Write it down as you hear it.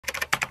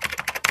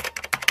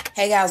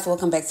Hey guys,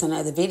 welcome back to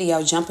another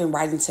video. Jumping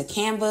right into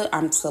Canva,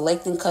 I'm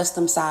selecting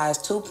custom size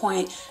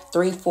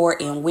 2.34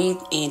 in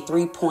width and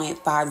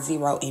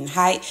 3.50 in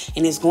height,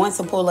 and it's going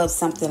to pull up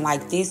something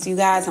like this, you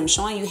guys. I'm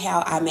showing you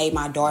how I made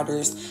my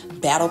daughter's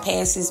battle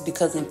passes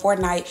because in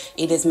Fortnite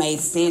it has made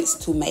sense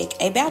to make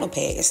a battle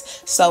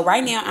pass. So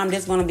right now I'm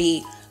just going to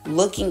be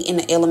looking in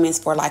the elements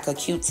for like a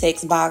cute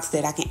text box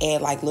that I can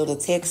add like little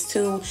text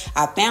to.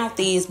 I found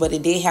these, but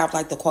it did have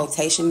like the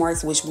quotation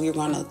marks, which we're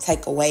going to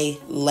take away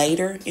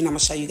later, and I'm going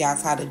to show you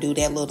guys how to do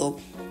that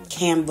little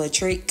Canva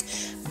trick.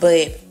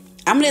 But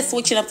I'm just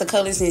switching up the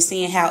colors and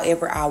seeing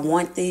however I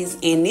want this.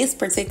 In this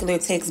particular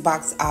text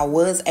box, I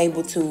was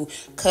able to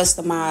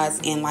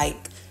customize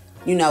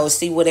and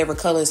see whatever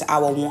colors I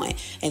would want.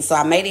 And so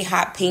I made it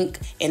hot pink,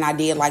 and I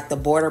did like the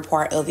border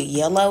part of it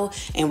yellow.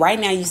 And right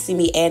now you see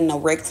me adding a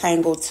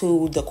rectangle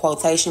to the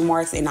quotation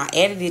marks, and I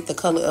added it the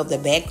color of the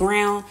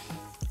background,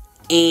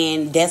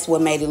 and that's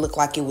what made it look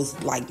like it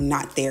was like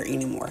not there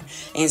anymore.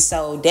 And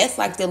so that's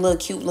like the little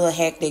cute little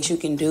hack that you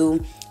can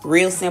do.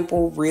 Real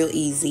simple, real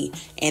easy.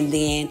 And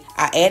then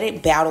I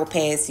added battle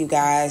pass, you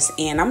guys,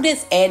 and I'm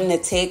just adding the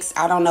text.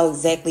 I don't know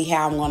exactly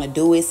how I'm going to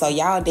do it, so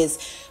y'all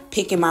just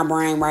picking my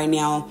brain right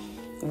now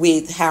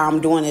with how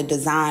I'm doing the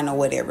design or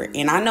whatever.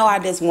 And I know I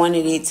just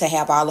wanted it to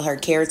have all of her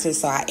characters,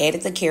 so I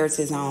added the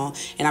characters on,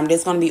 and I'm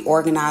just going to be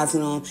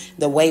organizing them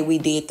the way we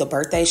did the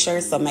birthday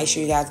shirt. So make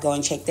sure you guys go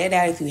and check that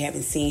out if you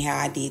haven't seen how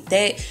I did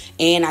that.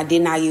 And I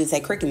did not use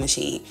a Cricut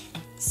machine.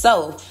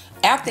 So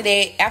after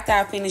that, after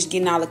I finish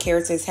getting all the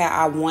characters how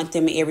I want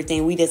them and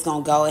everything, we just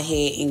gonna go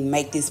ahead and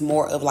make this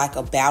more of like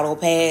a battle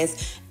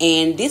pass.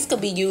 And this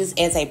could be used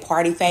as a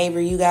party favor,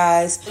 you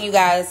guys. You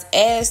guys,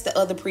 as the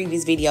other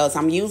previous videos,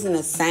 I'm using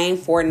the same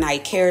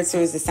Fortnite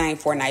characters, the same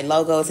Fortnite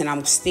logos, and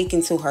I'm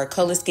sticking to her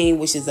color scheme,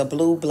 which is a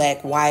blue,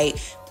 black,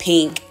 white,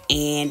 pink,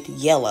 and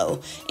yellow,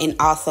 and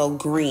also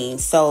green.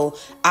 So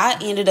I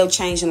ended up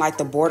changing like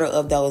the border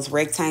of those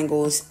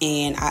rectangles,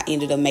 and I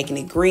ended up making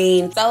it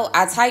green. So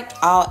I typed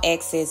all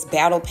access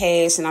battle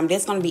pass, and I'm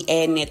just going to be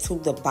adding it to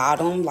the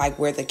bottom, like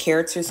where the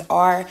characters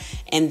are.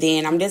 And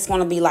then I'm just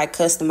going to be like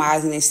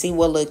customizing and see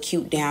what look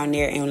cute down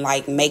there and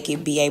like make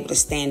it be able to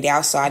stand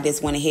out. So I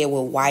just went ahead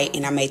with white,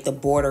 and I made the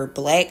border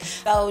black.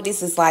 So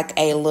this is like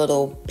a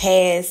little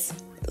pass.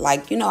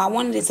 Like, I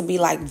wanted it to be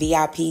like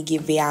VIP,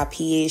 get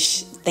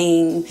VIP-ish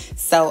thing.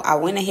 So I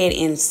went ahead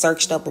and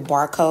searched up a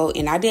barcode,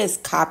 and I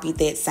just copied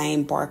that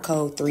same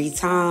barcode 3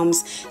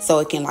 times so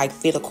it can like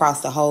fit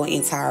across the whole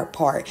entire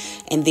part.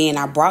 And then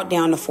I brought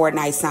down the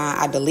Fortnite sign.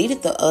 I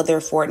deleted the other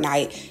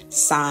Fortnite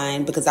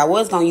sign because I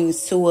was going to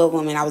use 2 of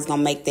them, and I was going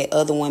to make that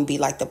other one be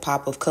like the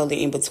pop of color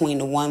in between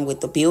the one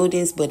with the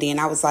buildings. But then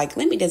I was like,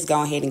 let me just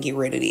go ahead and get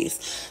rid of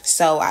this.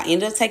 So I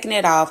ended up taking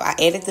it off. I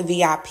added the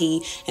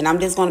VIP, and I'm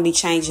just going to be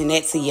changing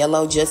that to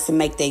yellow just to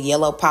make that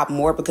yellow pop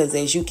more, because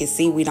as you can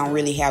see, we don't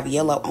really have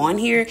yellow on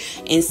here.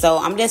 And so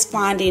I'm just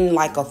finding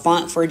like a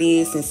font for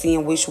this and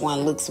seeing which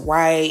one looks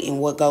right and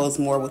what goes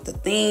more with the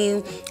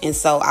theme. And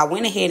so I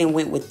went ahead and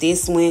went with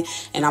this one,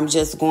 and I'm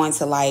just going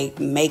to like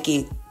make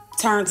it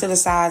turn to the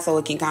side so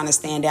it can kind of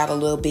stand out a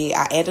little bit.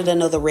 I added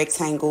another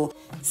rectangle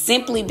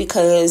simply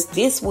because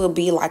this will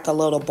be like a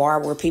little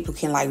bar where people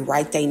can like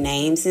write their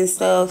names and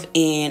stuff,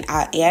 and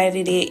I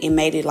added it and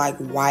made it like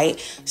white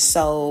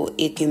so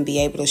it can be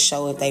able to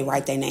show if they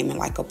write their name in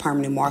like a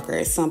permanent marker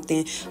or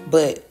something.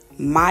 But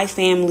my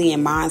family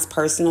and mine's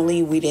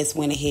personally, I just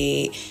went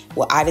ahead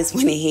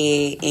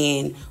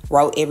and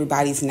wrote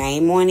everybody's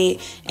name on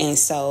it, and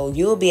so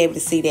you'll be able to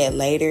see that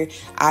later.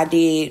 I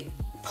did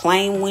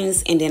plain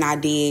ones, and then I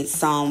did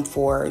some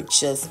for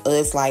just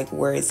us, like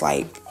where it's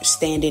like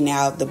standing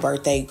out, the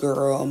birthday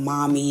girl,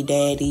 mommy,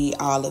 daddy,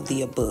 all of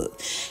the above.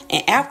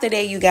 And after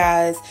that, you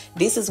guys,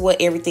 this is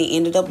what everything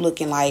ended up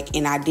looking like.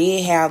 And I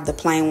did have the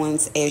plain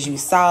ones as you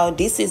saw.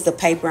 This is the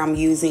paper I'm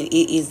using.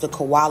 It is the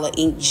Koala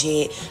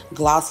InkJet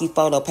glossy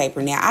photo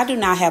paper. Now, I do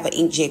not have an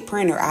InkJet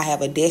printer. I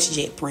have a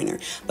DeskJet printer,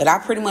 but I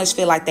pretty much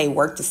feel like they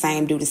work the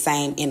same, do the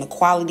same, and the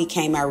quality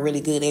came out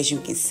really good, as you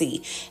can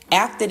see.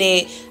 After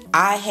that,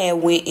 I had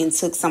went and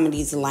took some of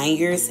these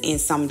lanyards and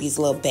some of these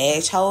little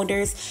badge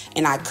holders,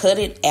 and I cut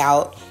it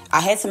out. I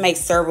had to make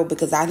several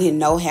because I didn't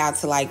know how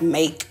to like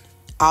make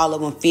all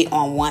of them fit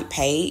on one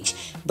page.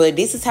 But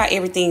this is how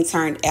everything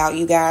turned out,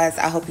 you guys.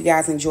 I hope you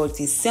guys enjoyed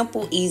this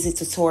simple, easy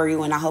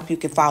tutorial, and I hope you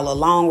can follow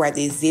along, whether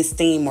it's this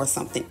theme or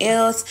something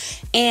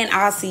else. And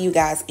I'll see you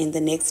guys in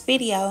the next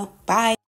video. Bye.